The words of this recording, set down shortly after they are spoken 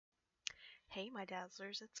Hey my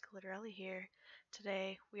dazzlers, it's Glitterelli here.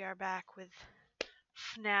 Today we are back with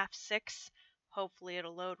FNAF 6. Hopefully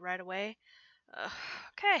it'll load right away.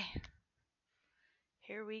 Okay,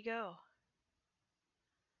 here we go.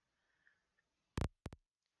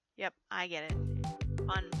 Yep, I get it.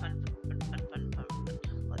 Fun.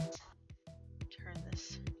 Let's turn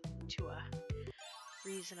this to a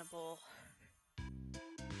reasonable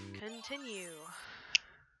continue.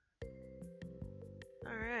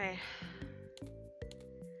 Alright.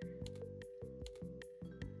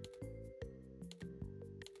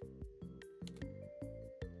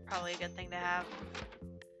 Probably a good thing to have.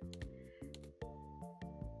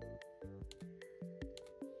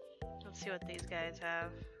 Let's see what these guys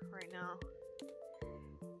have right now.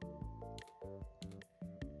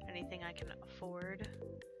 Anything I can afford.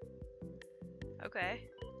 Okay.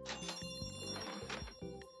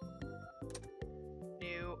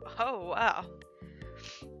 New. Oh, wow.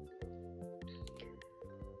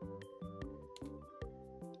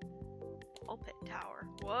 Pulpit tower.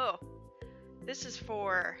 Whoa. This is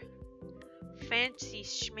for fancy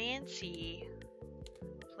schmancy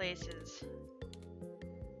places.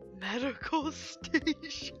 Medical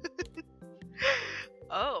station.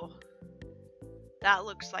 Oh. That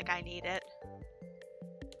looks like I need it.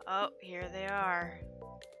 Oh, here they are.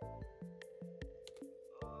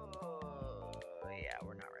 Oh, yeah,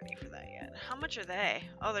 we're not ready for that yet. How much are they?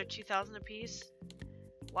 Oh, they're 2,000 a piece.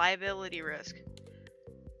 Liability risk.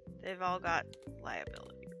 They've all got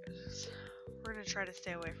liability risks. We're gonna try to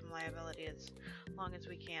stay away from liability as long as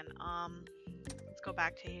we can. Let's go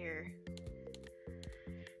back to here.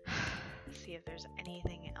 See if there's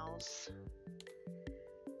anything else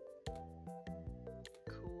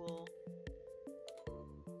cool.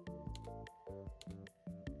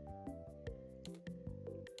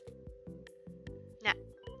 Nah,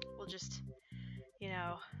 we'll just, you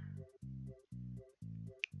know,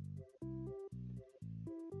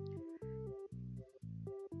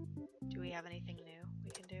 do we have anything new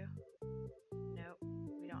we can do? Nope,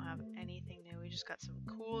 we don't have anything new. We just got some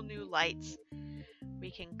cool new lights. We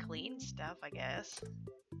can clean stuff, I guess.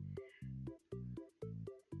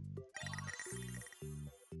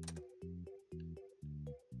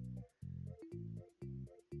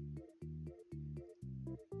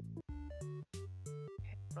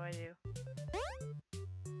 Okay, what do I do?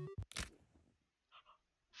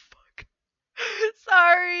 Fuck.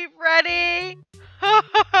 Sorry, Freddy!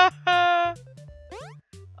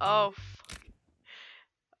 Oh, fuck.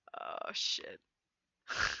 Oh, shit.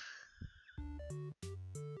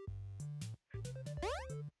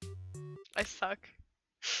 I suck.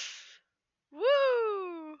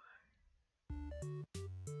 Woo!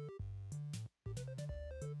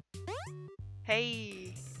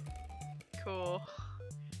 Hey! Cool.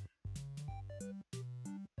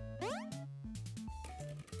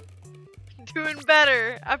 Doing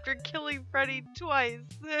better after killing Freddy twice.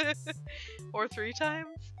 Or 3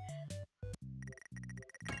 times?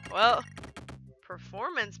 Well,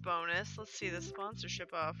 performance bonus. Let's see the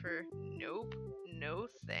sponsorship offer. Nope. No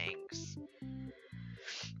thanks.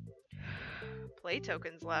 Play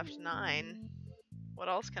tokens left 9. What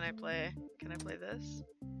else can I play? Can I play this?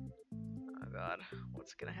 Oh god.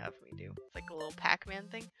 What's it gonna have me do? It's like a little Pac-Man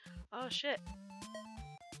thing. Oh shit.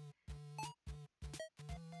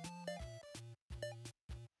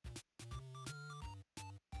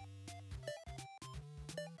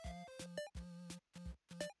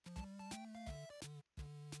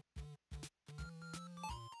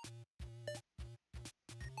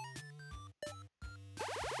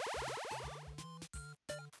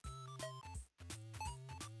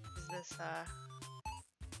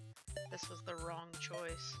 This was the wrong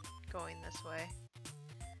choice, going this way.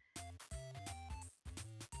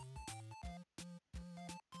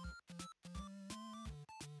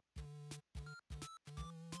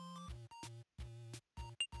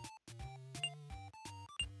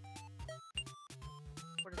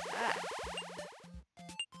 What is that?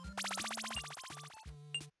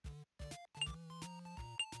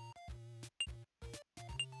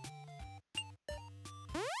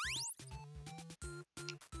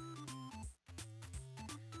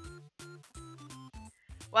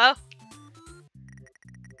 Well,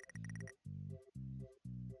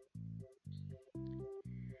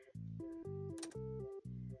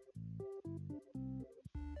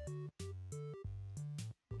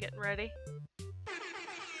 getting ready.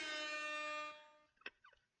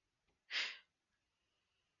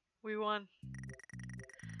 We won.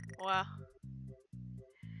 Wow.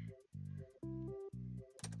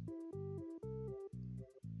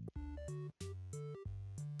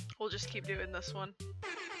 We'll just keep doing this one.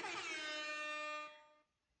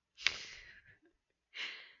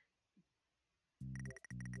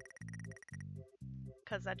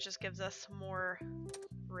 because that just gives us more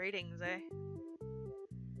ratings, eh?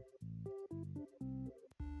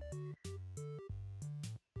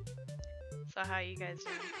 So how you guys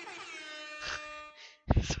doing?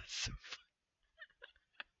 This was so fun.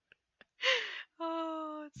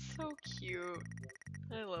 Oh, it's so cute.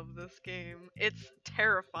 I love this game. It's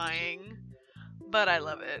terrifying, but I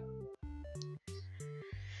love it.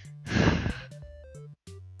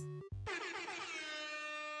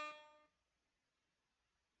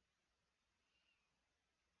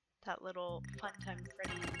 That little fun time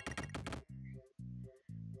Freddy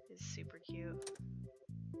is super cute.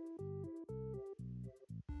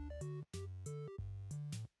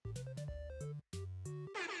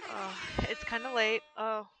 Oh, it's kind of late.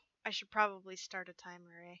 Oh, I should probably start a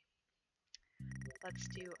timer, eh? Let's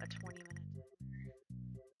do a 20-minute timer.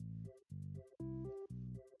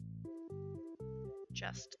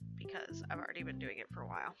 Just because I've already been doing it for a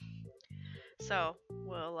while. So,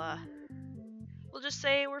 we'll just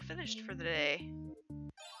say we're finished for the day.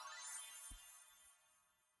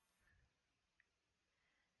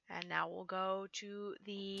 And now we'll go to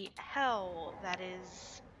the hell that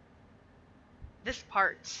is this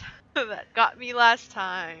part that got me last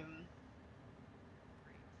time.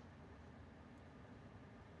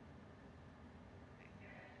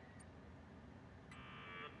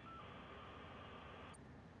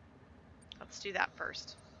 Let's do that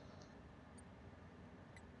first.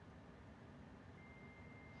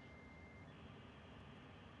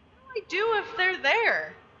 What do I do if they're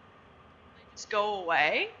there? Just go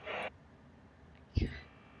away? Guess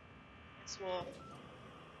we'll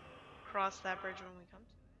cross that bridge when we come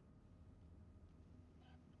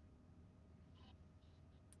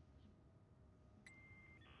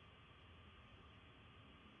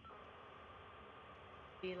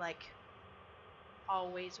to it. Be like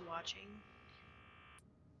always watching.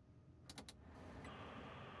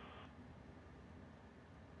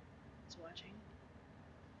 It's watching.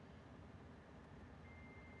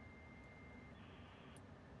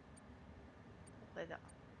 I'll play that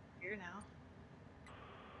here now.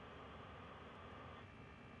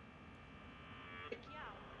 Like,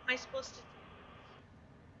 yeah, what am I supposed to do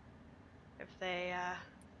if they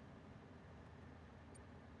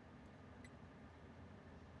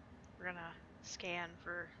we're gonna scan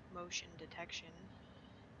for motion detection.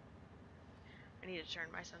 I need to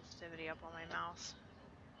turn my sensitivity up on my mouse.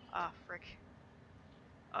 Ah, frick.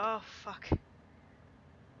 Oh, fuck. Still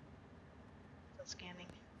scanning.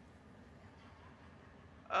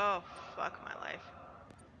 Oh, fuck my life.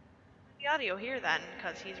 The audio here then,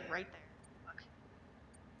 because he's right there. Fuck.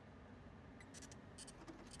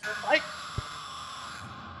 Like.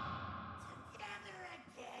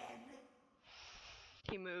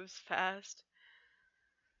 He moves fast.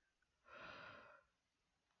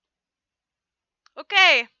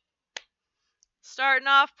 Okay. Starting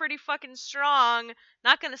off pretty fucking strong.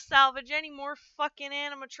 Not gonna salvage any more fucking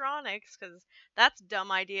animatronics, because that's a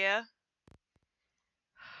dumb idea.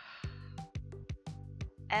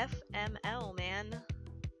 FML, man.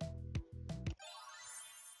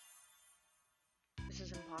 This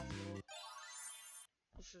is impossible.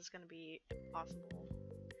 This is gonna be impossible.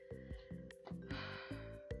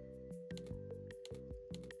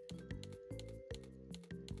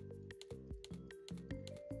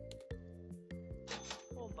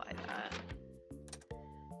 We'll buy that.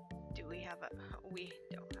 Do we have a... We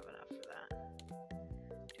don't have enough for that.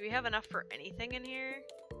 Do we have enough for anything in here?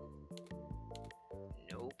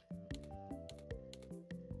 Nope.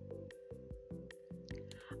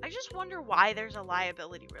 I just wonder why there's a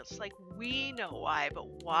liability risk. Like, we know why, but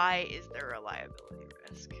why is there a liability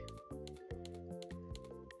risk?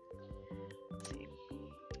 Let's see.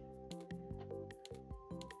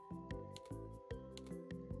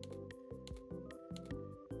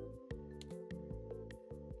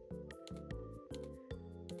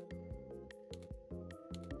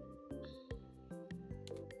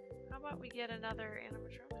 How about we get another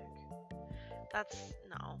animatronic? That's...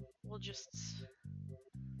 no. We'll just...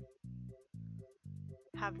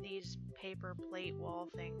 have these paper plate wall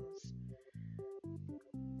things.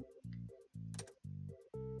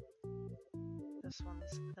 This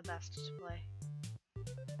one's the best to play.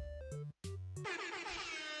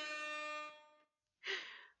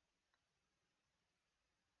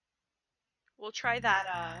 We'll try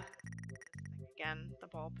that thing again, the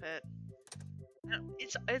ball pit.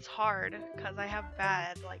 It's hard because I have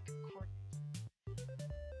bad like coordination.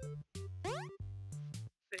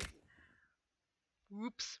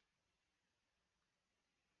 Whoops.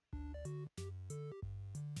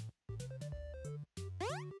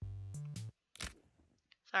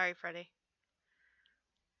 Sorry, Freddy.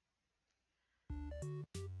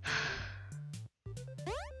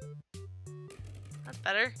 That's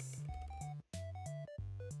better.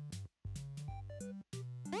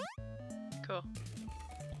 Cool.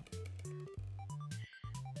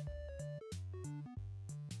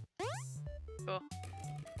 Cool.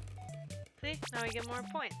 See? Now we get more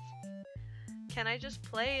points. Can I just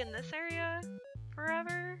play in this area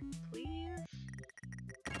forever? Please?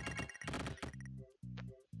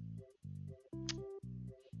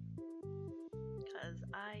 Because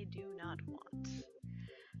I do not want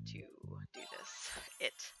to do this.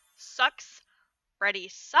 It sucks. Freddy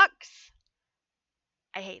sucks.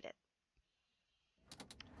 I hate it.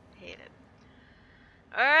 Hate it.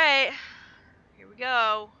 Alright. Here we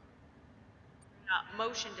go.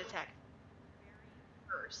 Motion detect.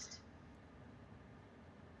 First.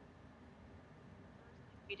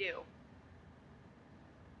 We do.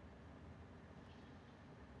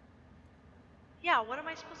 Yeah, what am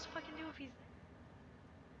I supposed to fucking do if he's...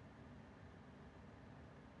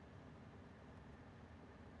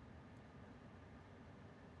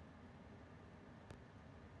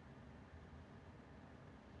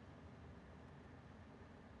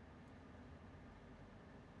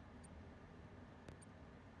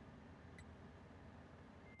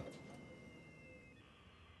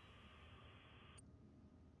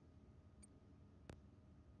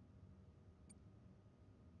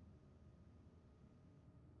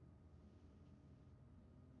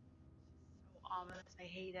 ominous. I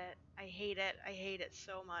hate it. I hate it. I hate it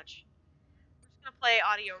so much. We're just gonna play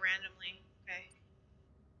audio randomly. Okay.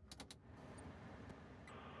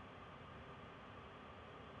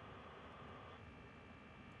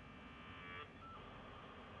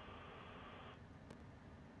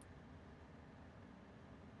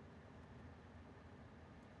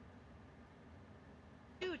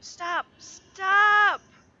 Dude, stop! Stop!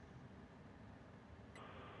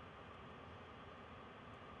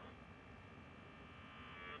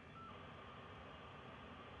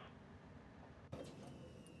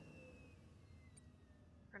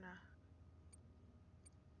 We're gonna...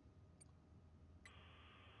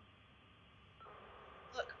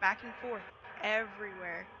 Look, back and forth.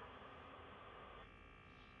 Everywhere.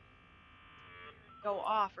 Go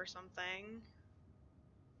off or something.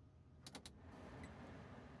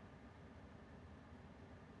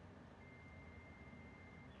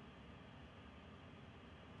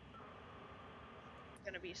 It's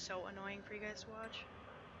gonna be so annoying for you guys to watch.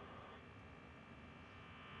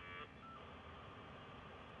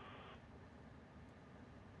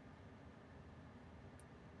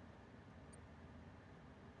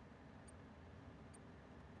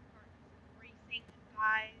 Racing,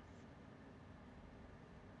 guys.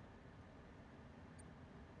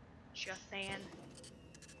 Just saying.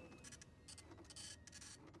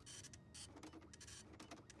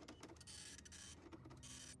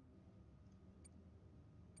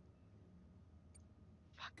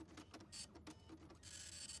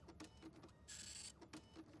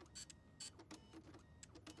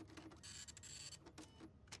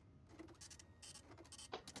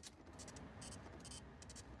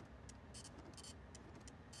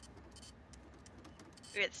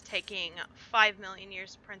 It's taking 5 million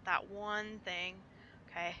years to print that one thing.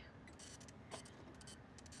 Okay.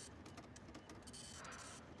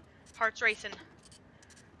 Heart's racing.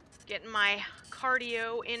 Getting my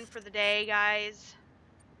cardio in for the day, guys.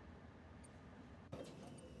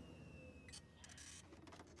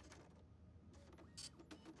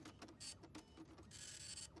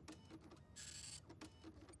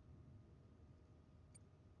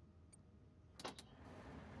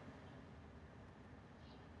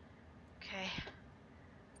 Okay.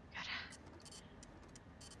 Got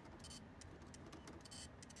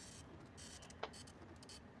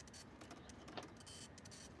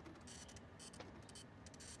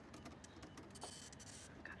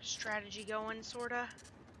a strategy going, sorta.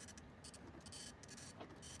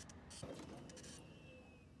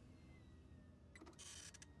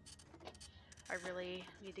 I really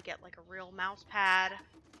need to get like a real mouse pad,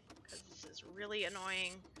 because this is really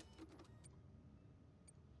annoying.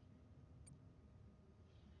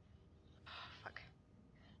 Fuck.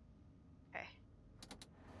 Okay.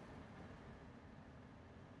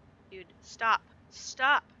 Dude, stop.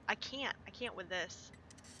 Stop! I can't with this.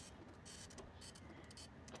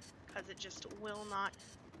 Because it just will not.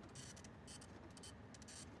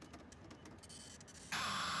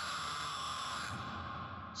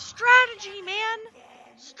 Strategy, man!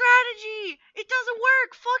 Strategy! It doesn't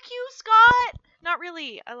work! Fuck you, Scott! Not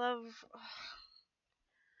really. I love...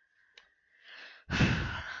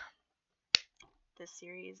 This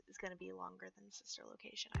series is going to be longer than Sister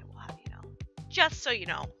Location, I will have you know. Just so you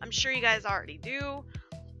know. I'm sure you guys already do,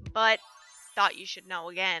 but thought you should know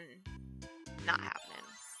again. Not happening.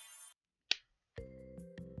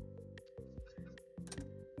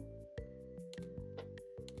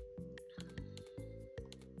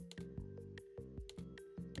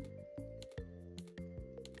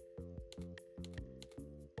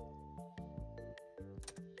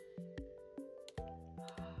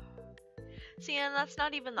 See, and that's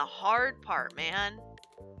not even the hard part, man.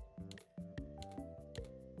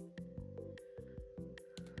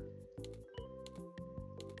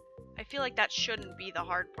 I feel like that shouldn't be the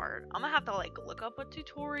hard part. I'm gonna have to like look up a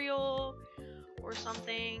tutorial or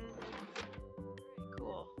something.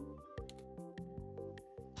 Cool.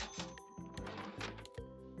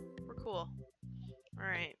 We're cool.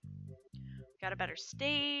 Alright. Got a better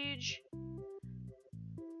stage.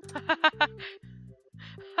 We're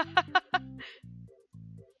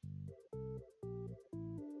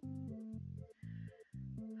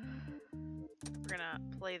gonna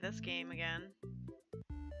play this game again.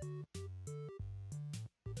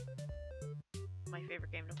 My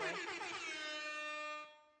favorite game to play.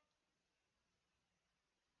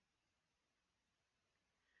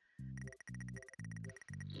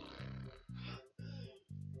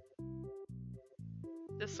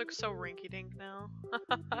 This looks so rinky-dink now.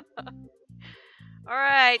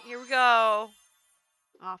 Alright, here we go.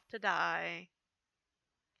 Off to die.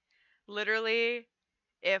 Literally,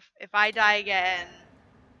 if I die again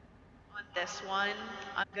on this one,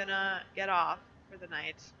 I'm gonna get off for the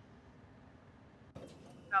night.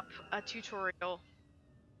 Up a tutorial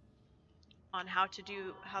on how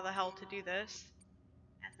the hell to do this.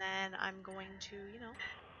 And then I'm going to, you know,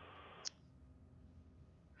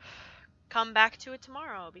 come back to it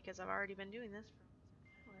tomorrow because I've already been doing this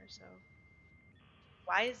for an hour, so.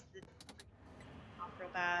 Why is the not real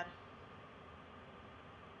bad?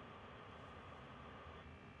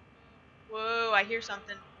 Whoa, I hear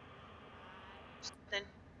something. Something.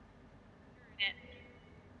 Hearing it.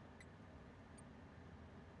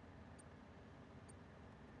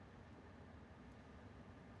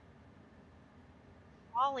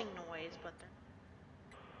 Falling noise, but they're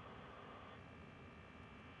not.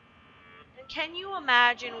 And can you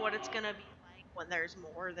imagine what it's gonna be like when there's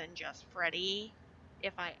more than just Freddy?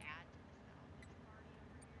 If I add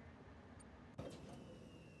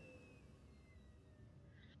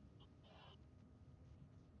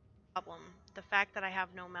problem. The fact that I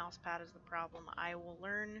have no mouse pad is the problem. I will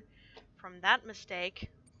learn from that mistake,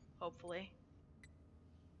 hopefully.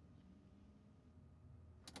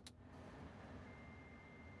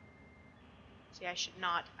 See, I should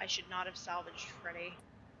not have salvaged Freddy.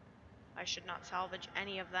 I should not salvage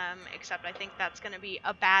any of them, except I think that's gonna be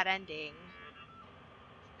a bad ending.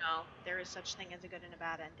 No, there is such thing as a good and a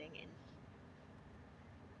bad ending in.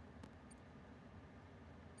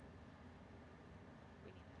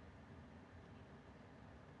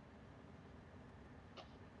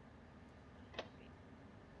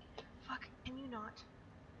 Fuck, can you not?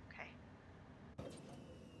 Okay.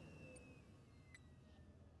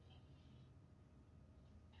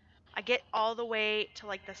 I get all the way to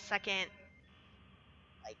like the second,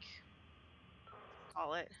 like,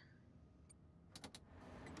 call it.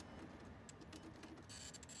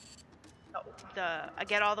 I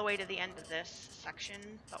get all the way to the end of this section,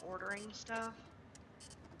 the ordering stuff.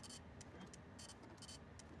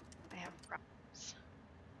 I have problems.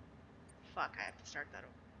 Fuck, I have to start that over.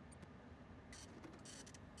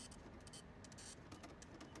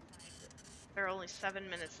 There are only 7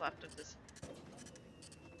 minutes left of this.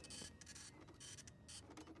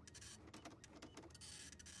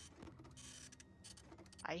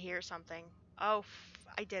 I hear something. Oh,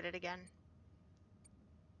 I did it again.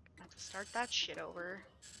 I have to start that shit over.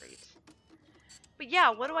 Great. But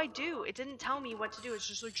yeah, what do I do? It didn't tell me what to do. It's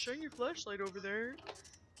just like, shine your flashlight over there. That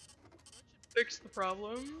should fix the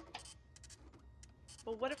problem.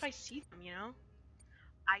 But what if I see them, you know?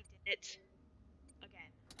 I did it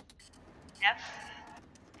again. F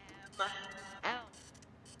M L.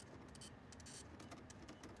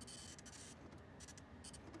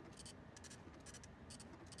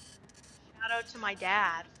 Shout out to my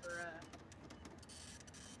dad for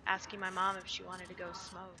asking my mom if she wanted to go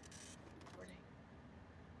smoke.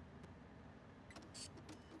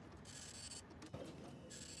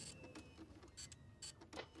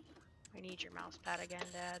 I need your mouse pad again,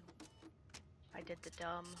 Dad. I did the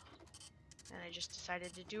dumb. And I just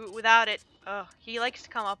decided to do it without it. Ugh, he likes to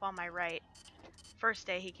come up on my right. First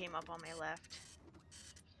day he came up on my left.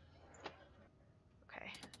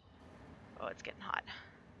 Okay. Oh, it's getting hot.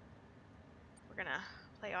 We're gonna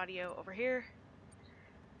play audio over here.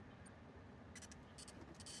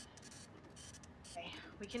 Okay,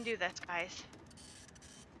 we can do this, guys.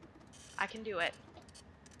 I can do it.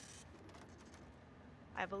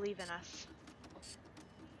 I believe in us.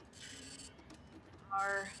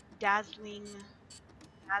 Our dazzling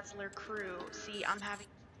Dazzler crew. See, I'm having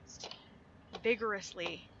to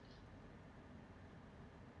vigorously.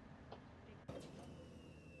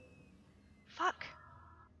 Fuck.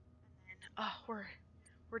 And then, oh,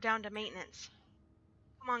 we're We're down to maintenance.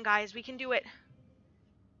 Come on, guys. We can do it.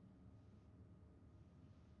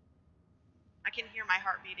 I can hear my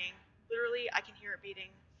heart beating. Literally, I can hear it beating.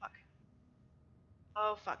 Fuck.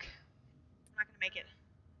 Oh, fuck. We're not gonna make it.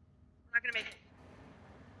 We're not gonna make it.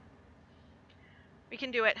 We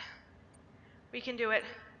can do it. We can do it.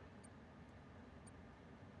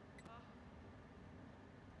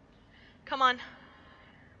 Come on.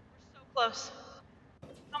 We're so close.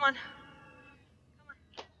 Come on. Come on.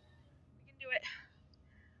 We can do it.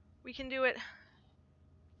 We can do it.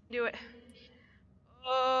 Do it.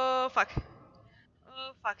 Oh, fuck.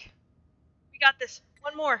 Oh, fuck. We got this.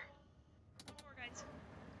 One more. One more, guys.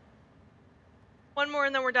 One more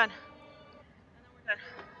and then we're done. And then we're done.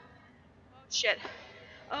 Oh, shit.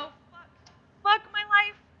 Oh, fuck. Fuck my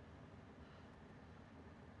life.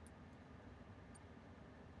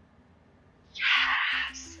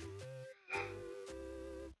 Yes.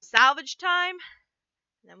 Salvage time.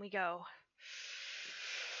 And then we go.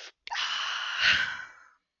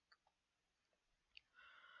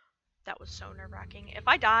 That was so nerve-wracking. If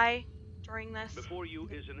I die during this... Before you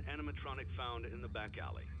is an animatronic found in the back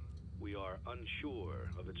alley. We are unsure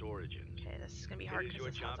of its origins. Okay, this is gonna be hard It is because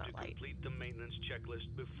your this has job our to light. complete the maintenance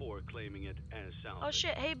checklist before claiming it as salvage. Oh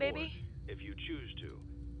shit, hey baby. Or, if you choose to,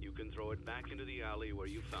 you can throw it back into the alley where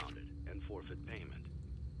you found it and forfeit payment.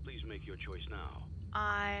 Please make your choice now.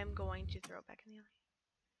 I'm going to throw it back in the alley.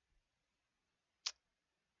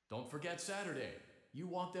 Don't forget Saturday. You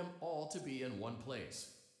want them all to be in one place.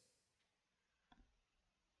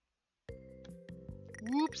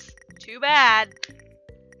 Whoops. Too bad.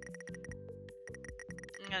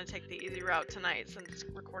 I'm gonna take the easy route tonight since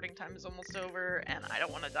recording time is almost over and I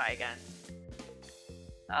don't want to die again.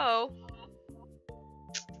 So,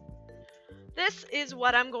 this is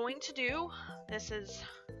what I'm going to do. This is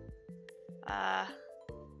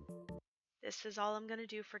all I'm gonna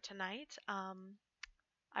do for tonight.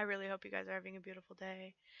 I really hope you guys are having a beautiful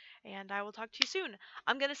day, and I will talk to you soon.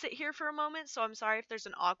 I'm gonna sit here for a moment, so I'm sorry if there's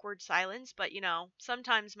an awkward silence, but you know,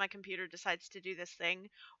 sometimes my computer decides to do this thing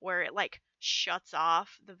where it like shuts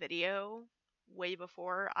off the video way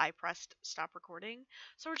before I pressed stop recording.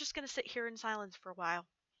 So we're just gonna sit here in silence for a while.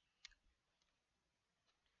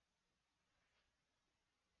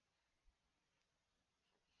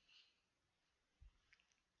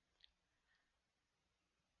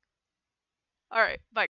 Alright, bye.